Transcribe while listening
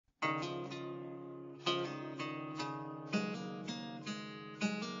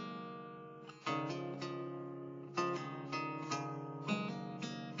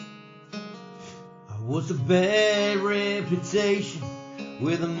was a bad reputation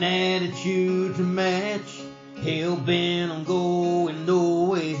with an attitude to match. Hell bent on going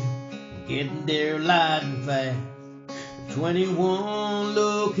nowhere, getting there light and fast. 21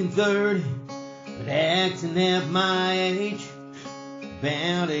 looking 30, but acting half my age.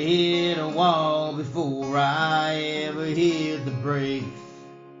 Bound to hit a wall before I ever hit the brakes.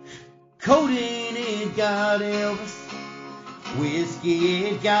 Codeine, it got Elvis. Whiskey,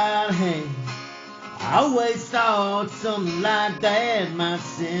 it got Hank. I always thought something like that might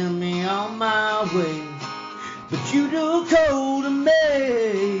send me on my way. But you do cold to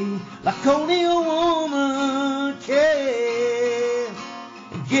me, like only a woman can.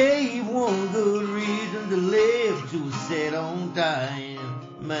 And gave one good reason to live to a set on dying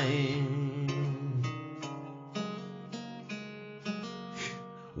man.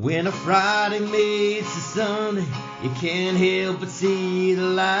 When a Friday meets a Sunday, you can't help but see the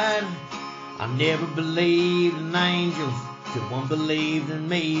light. I never believed in angels till one believed in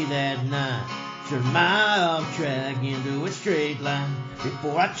me that night. Turned my off track into a straight line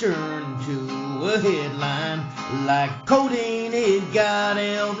before I turned into a headline. Like codeine, it got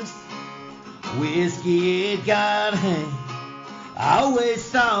Elvis. Whiskey, it got Hank. I always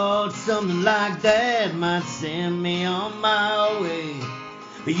thought something like that might send me on my way.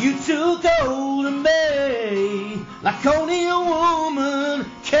 But you took hold of me like only a woman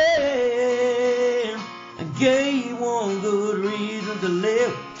can, and gave one good reason to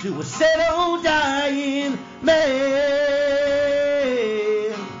live to a set on dying man.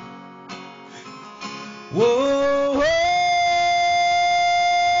 Whoa, whoa.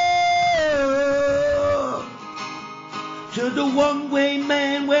 To the one-way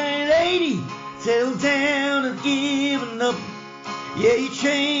man wearing 80, settled down and giving up. Yeah, you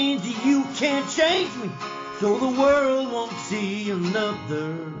changed, you can't change me, so the world won't see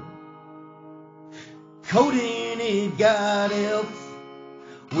another. Codeine, it got Elvis.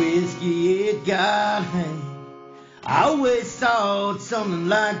 Whiskey, it got Hank. I always thought something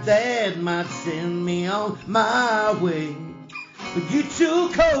like that might send me on my way. But you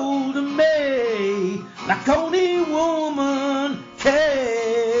took hold of me like only a woman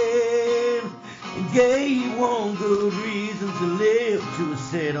can, and gave one good reason to live to a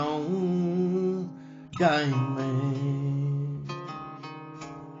set on dying man.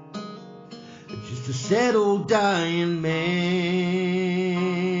 Just a set old dying man.